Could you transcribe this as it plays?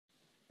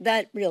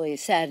that really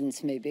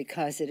saddens me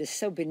because it is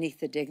so beneath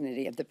the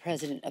dignity of the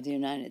President of the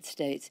United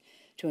States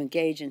to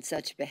engage in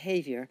such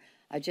behavior.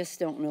 I just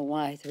don't know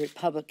why the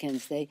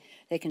Republicans, they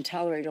can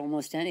tolerate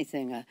almost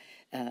anything.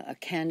 A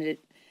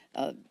candidate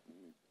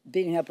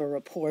beating up a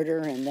reporter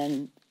and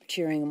then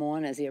cheering him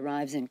on as he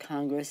arrives in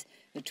Congress.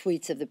 The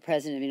tweets of the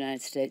President of the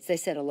United States, they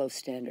set a low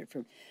standard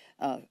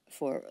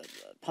for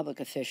public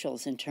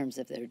officials in terms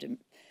of their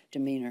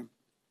demeanor.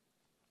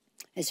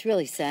 It's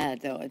really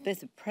sad, though.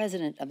 It's the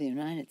President of the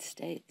United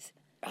States.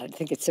 I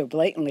think it's so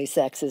blatantly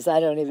sexist. I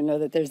don't even know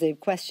that there's a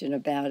question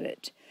about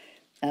it.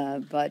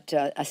 But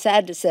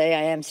sad to say,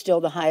 I am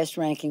still the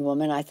highest-ranking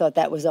woman. I thought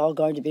that was all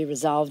going to be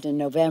resolved in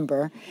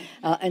November.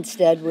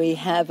 Instead, we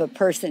have a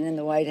person in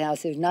the White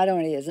House who not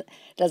only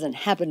doesn't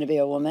happen to be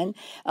a woman,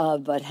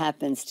 but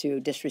happens to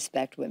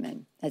disrespect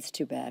women. That's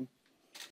too bad.